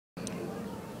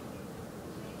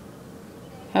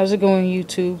How's it going,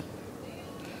 YouTube?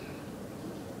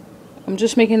 I'm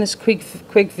just making this quick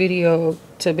video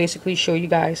to basically show you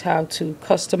guys how to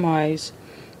customize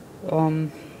the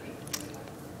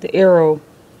Aero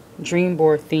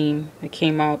Dreamboard theme that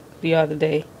came out the other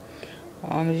day.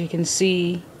 As you can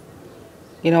see,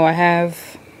 I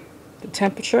have the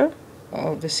temperature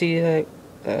of the city that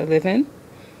I live in.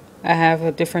 I have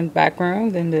a different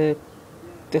background than the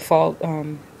default,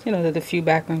 the few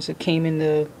backgrounds that came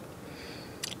in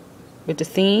with the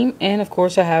theme, and of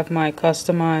course I have my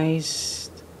customized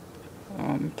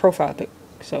profile pic.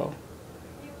 So,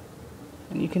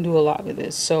 and you can do a lot with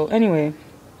this. So anyway,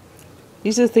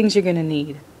 these are the things you're gonna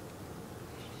need.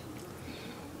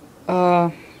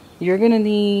 You're gonna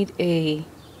need a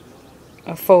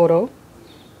photo,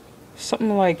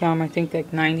 something like I think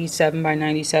like 97 by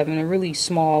 97, a really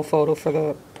small photo for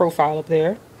the profile up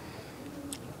there.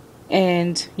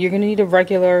 And you're gonna need a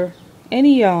regular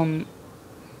any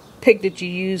pic that you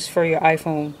use for your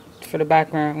iPhone for the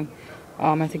background.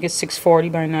 I think it's 640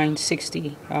 by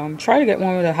 960. Try to get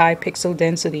one with a high pixel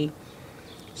density,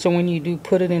 so when you do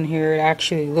put it in here, it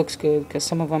actually looks good, because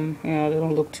some of them, they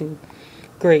don't look too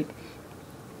great.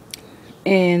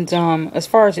 And as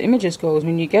far as the images goes,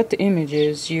 when you get the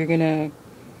images, you're gonna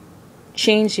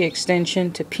change the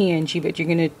extension to PNG, but you're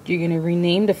gonna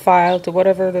rename the file to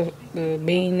whatever the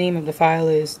main name of the file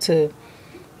is, to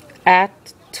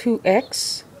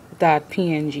at2x.png.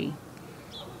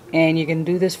 And you can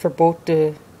do this for both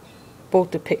the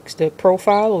pics. The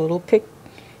profile, a little pic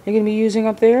you're gonna be using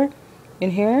up there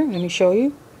in here. Let me show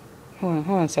you. Hold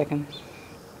on a second.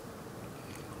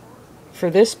 For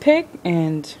this pic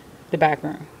and the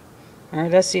background.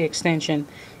 Alright, that's the extension.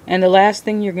 And the last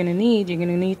thing you're gonna need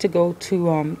to go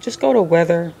to just go to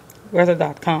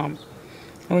weather.com.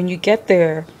 And when you get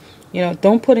there,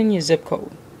 don't put in your zip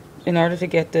code in order to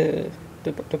get the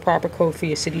proper code for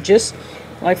your city. Just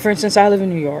like, for instance, I live in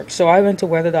New York, so I went to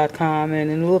weather.com, and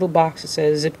in the little box it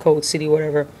says zip code, city,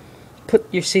 whatever. Put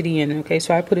your city in, okay?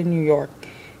 So I put in New York.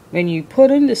 When you put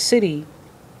in the city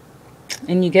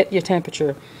and you get your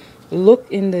temperature,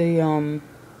 look in the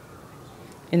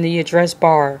address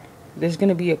bar. There's going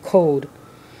to be a code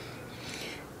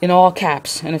in all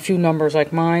caps and a few numbers.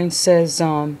 Like mine says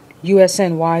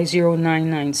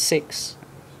USNY0996.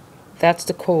 That's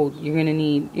the code you're going to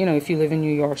need, if you live in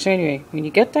New York. So anyway, when you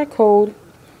get that code,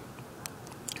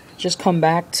 just come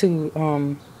back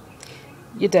to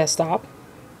your desktop,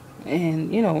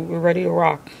 and we're ready to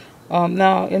rock.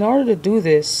 Now, in order to do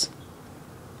this,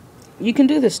 you can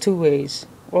do this two ways.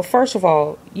 Well, first of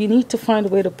all, you need to find a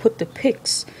way to put the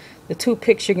pics, the two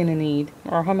pics you're going to need,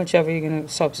 or how much ever you're going to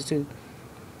substitute,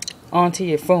 onto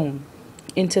your phone,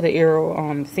 into the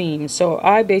Aero theme. So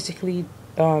I basically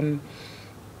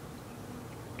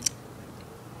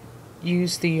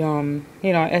use the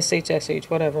SHSH,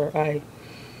 whatever.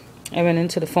 I went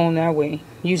into the phone that way,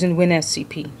 using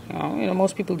WinSCP.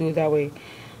 Most people do it that way.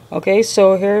 Okay,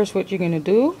 so here's what you're going to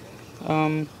do.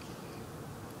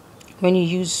 When you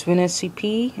use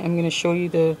WinSCP, I'm going to show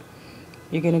you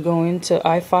you're going to go into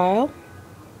IFILE.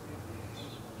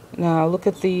 Now look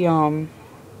at the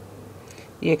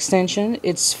extension.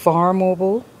 It's Far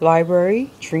Mobile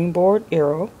Library Dreamboard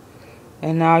Aero,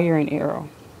 and now you're in Aero.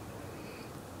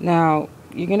 Now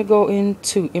you're going to go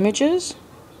into Images,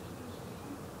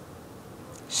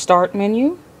 Start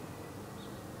menu,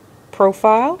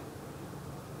 Profile.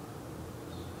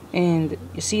 And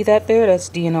you see that there? That's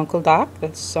D and Uncle Doc.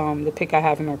 That's the pic I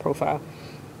have in my profile.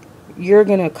 You're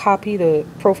gonna copy the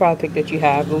profile pic that you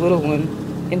have, the little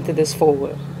one, into this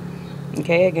folder.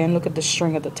 Okay, again, look at the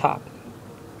string at the top.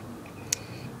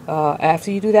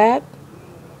 After you do that,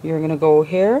 you're gonna go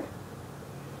here,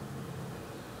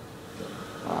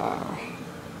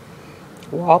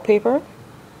 Wallpaper,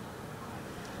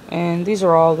 and these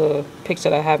are all the pics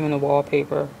that I have in the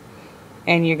wallpaper.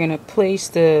 And you're gonna place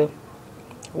the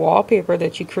wallpaper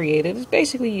that you created. It's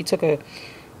basically, you took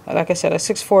like I said, a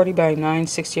 640 by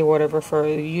 960 or whatever for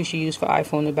you usually use for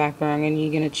iPhone in the background, and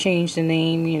you're gonna change the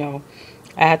name,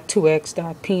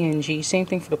 at2x.png. Same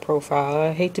thing for the profile.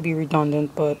 I hate to be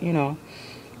redundant, but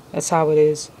that's how it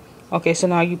is. Okay, so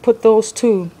now you put those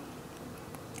two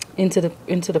into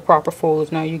the proper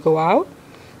folders. Now you go out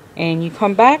and you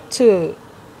come back to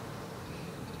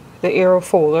the Aero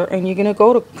folder, and you're gonna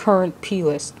go to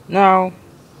Current.plist. Now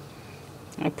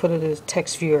I put it as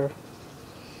text viewer.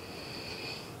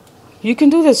 You can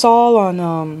do this all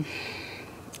on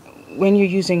when you're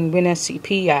using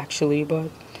WinSCP actually, but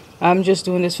I'm just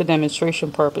doing this for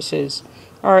demonstration purposes.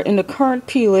 Alright, in the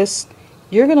Current.plist,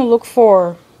 you're going to look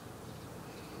for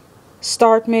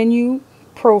Start menu,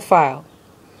 Profile.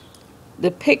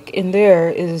 The pic in there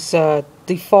is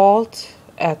default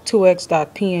at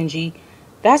 2x.png.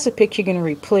 That's the picture you're going to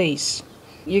replace.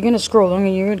 You're going to scroll along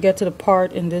and you're going to get to the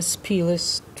part in this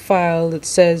plist file that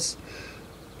says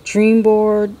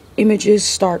Dreamboard Images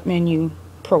Start Menu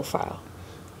Profile.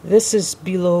 This is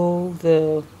below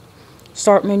the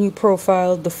Start Menu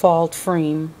Profile default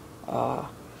frame,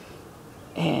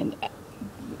 and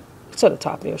it's at the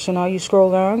top there. So now you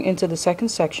scroll down into the second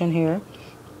section here,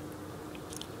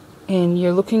 and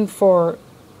you're looking for,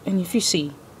 and if you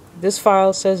see, this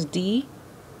file says D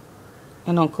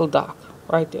and Uncle Doc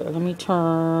right there. Let me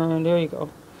turn, there you go.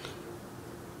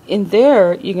 In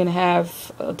there, you're going to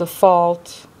have a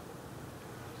default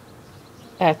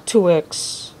at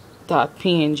 2x.png,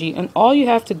 and all you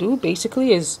have to do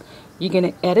basically is you're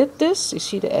going to edit this. You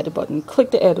see the edit button,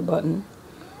 click the edit button,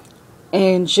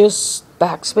 and just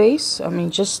backspace,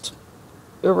 just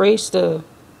erase the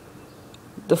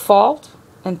default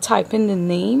and type in the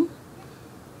name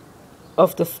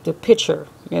of the picture.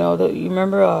 You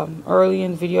remember early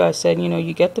in the video I said,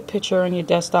 you get the picture on your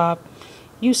desktop,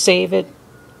 you save it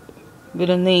with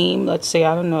a name, let's say,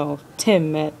 I don't know,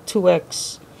 Tim at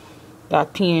 2x.png.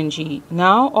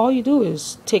 Now all you do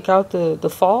is take out the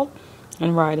default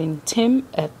and write in Tim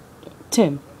at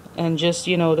Tim, and just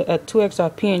at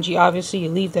 2x.png. obviously you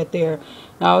leave that there.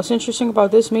 Now what's interesting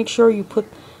about this, make sure you put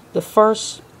the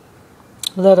first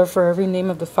letter for every name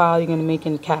of the file you're going to make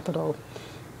in capital.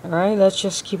 Alright, let's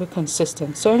just keep it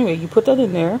consistent. So anyway, you put that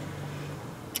in there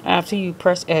after you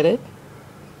press edit,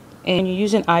 and you're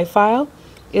using IFILE.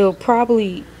 It'll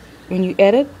probably, when you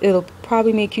edit, it'll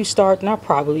probably make you start, not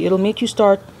probably, it'll make you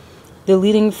start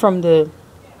deleting from the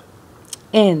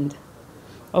end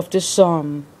of this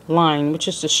line, which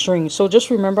is the string. So just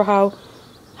remember how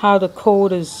the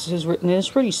code is written. It's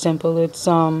pretty simple. It's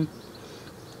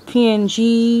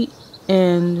PNG,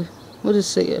 and what does it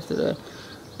say after that?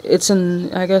 It's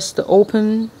I guess the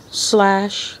open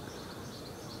slash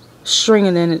string,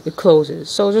 and then it closes.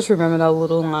 So just remember that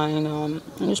little line. And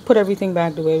just put everything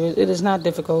back the way it is. Not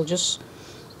difficult. Just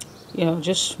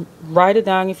just write it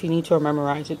down if you need to, or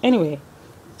memorize it. Anyway,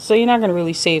 so you're not going to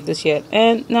really save this yet.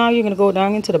 And now you're going to go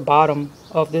down into the bottom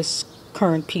of this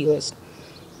current plist.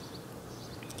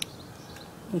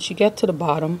 Once you get to the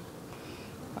bottom,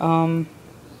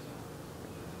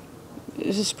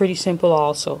 this is pretty simple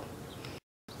also.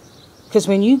 Because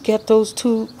when you get those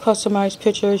two customized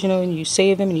pictures, and you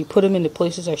save them and you put them in the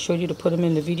places I showed you to put them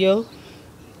in the video,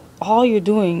 all you're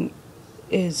doing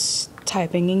is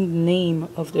typing in the name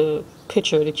of the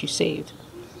picture that you saved,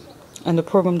 and the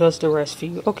program does the rest for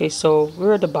you. Okay, so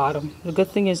we're at the bottom. The good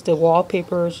thing is the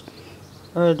wallpapers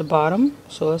are at the bottom,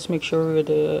 so let's make sure we're at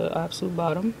the absolute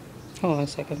bottom. Hold on a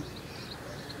second.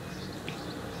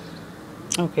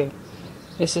 Okay,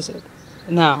 this is it.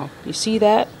 Now, you see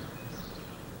that?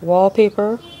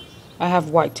 Wallpaper, I have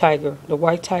white tiger. The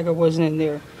white tiger wasn't in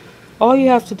there. All you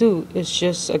have to do is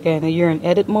just, again, you're in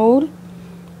edit mode,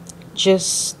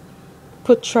 just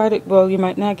well, you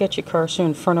might not get your cursor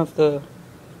in front of the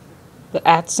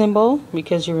 @ symbol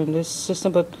because you're in this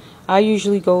system, but I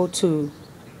usually go to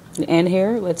the end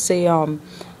here. Let's say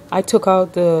I took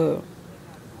out the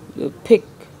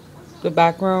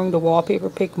background, the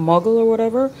wallpaper pick muggle or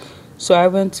whatever, so I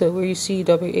went to where you see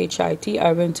WHIT,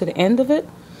 I went to the end of it.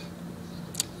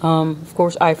 Of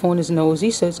course, iPhone is nosy,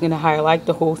 so it's going to highlight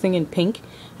the whole thing in pink.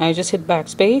 And I just hit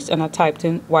backspace and I typed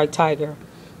in white tiger,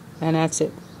 and that's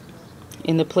it,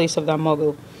 in the place of that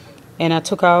muggle. And I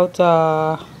took out,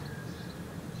 I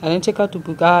didn't take out the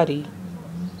Bugatti.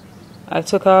 I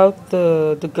took out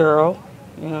the girl,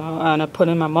 and I put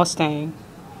in my Mustang.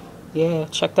 Yeah,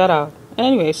 check that out.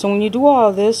 Anyway, so when you do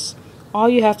all this, all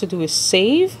you have to do is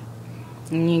save,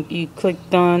 and you click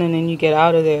done, and then you get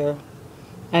out of there.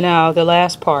 And now the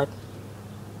last part,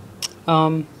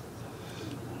 to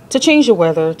change the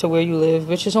weather to where you live,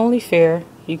 which is only fair,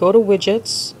 you go to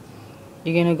widgets,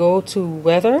 you're going to go to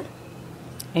weather,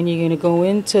 and you're going to go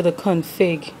into the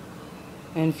config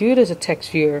and view it as a text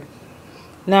viewer.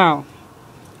 Now,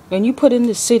 when you put in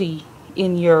the city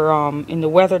in your in the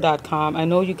weather.com, I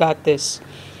know you got this.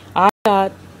 I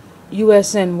got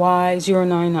USNY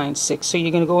 0996. So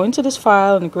you're going to go into this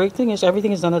file, and the great thing is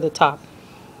everything is done at the top.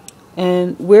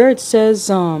 And where it says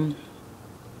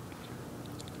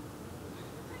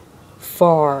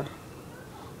var,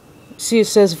 see it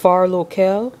says var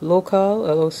locale,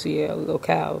 L-O-C-A-L,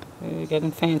 locale. You're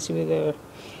getting fancy with there.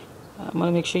 I'm going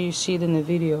to make sure you see it in the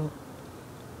video.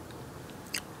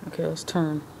 Okay, let's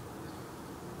turn.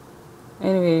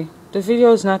 Anyway, the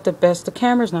video is not the best, the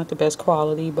camera is not the best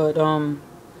quality, but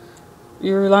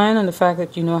you're relying on the fact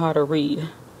that you know how to read.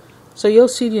 So you'll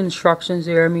see the instructions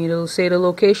there. It'll say the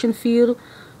location field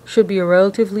should be a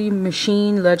relatively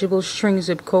machine legible string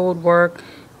zip code work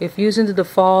if using the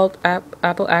default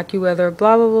Apple AccuWeather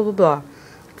blah blah blah blah blah.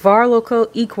 Var locale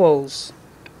equals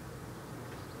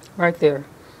right there.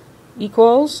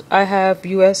 Equals, I have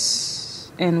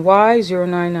US and Y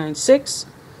 0996.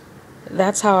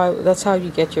 That's how you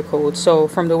get your code. So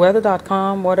from the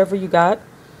weather.com, whatever you got,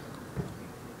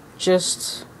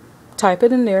 just type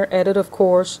it in there, edit of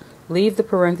course, leave the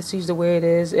parentheses the way it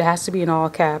is. It has to be in all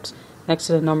caps next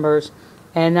to the numbers.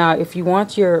 And now if you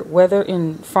want your weather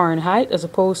in Fahrenheit as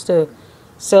opposed to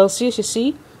Celsius, you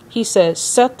see, he says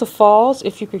set to false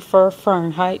if you prefer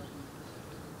Fahrenheit.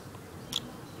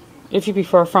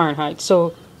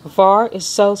 So var is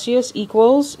Celsius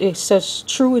equals, it says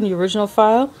true in the original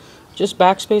file. Just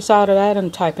backspace out of that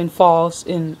and type in false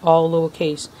in all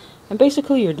lowercase. And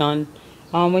basically you're done.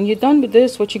 When you're done with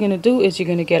this, what you're going to do is you're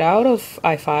going to get out of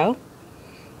IFILE.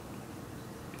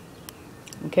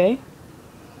 Okay?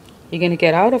 You're going to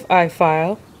get out of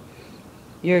IFILE.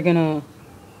 You're going to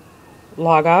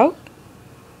log out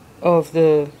of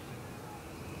the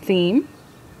theme.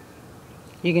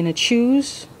 You're going to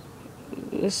choose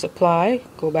this apply,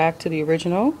 go back to the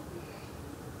original.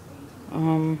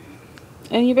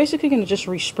 And you're basically going to just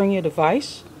respring your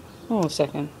device. Hold on a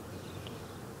second.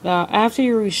 Now, after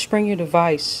you respring your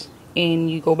device and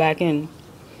you go back in,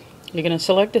 you're going to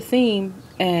select the theme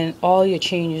and all your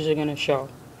changes are going to show.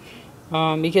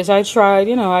 Because I tried,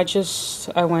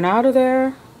 I went out of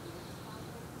there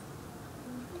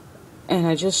and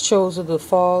I just chose the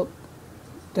default.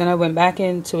 Then I went back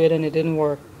into it and it didn't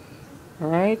work.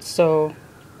 Alright, so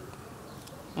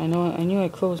I knew I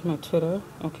closed my Twitter.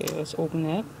 Okay, let's open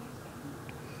that.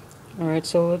 Alright,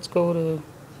 so let's go to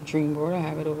Dreamboard. I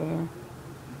have it over there.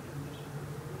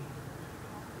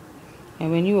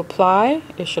 And when you apply,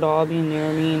 it should all be in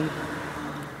there.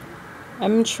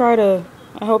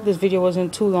 I hope this video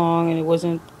wasn't too long and it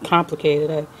wasn't complicated.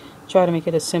 I try to make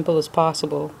it as simple as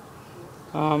possible.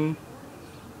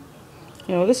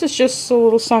 This is just a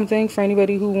little something for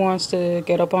anybody who wants to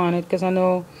get up on it, because I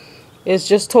know it's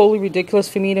just totally ridiculous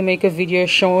for me to make a video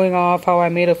showing off how I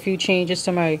made a few changes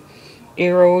to my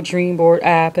Aero Dreamboard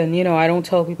app, and I don't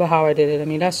tell people how I did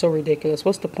it. That's so ridiculous.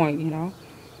 What's the point,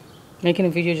 making a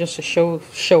video just to show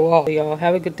off. Y'all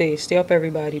have a good day. Stay up,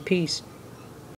 everybody. Peace.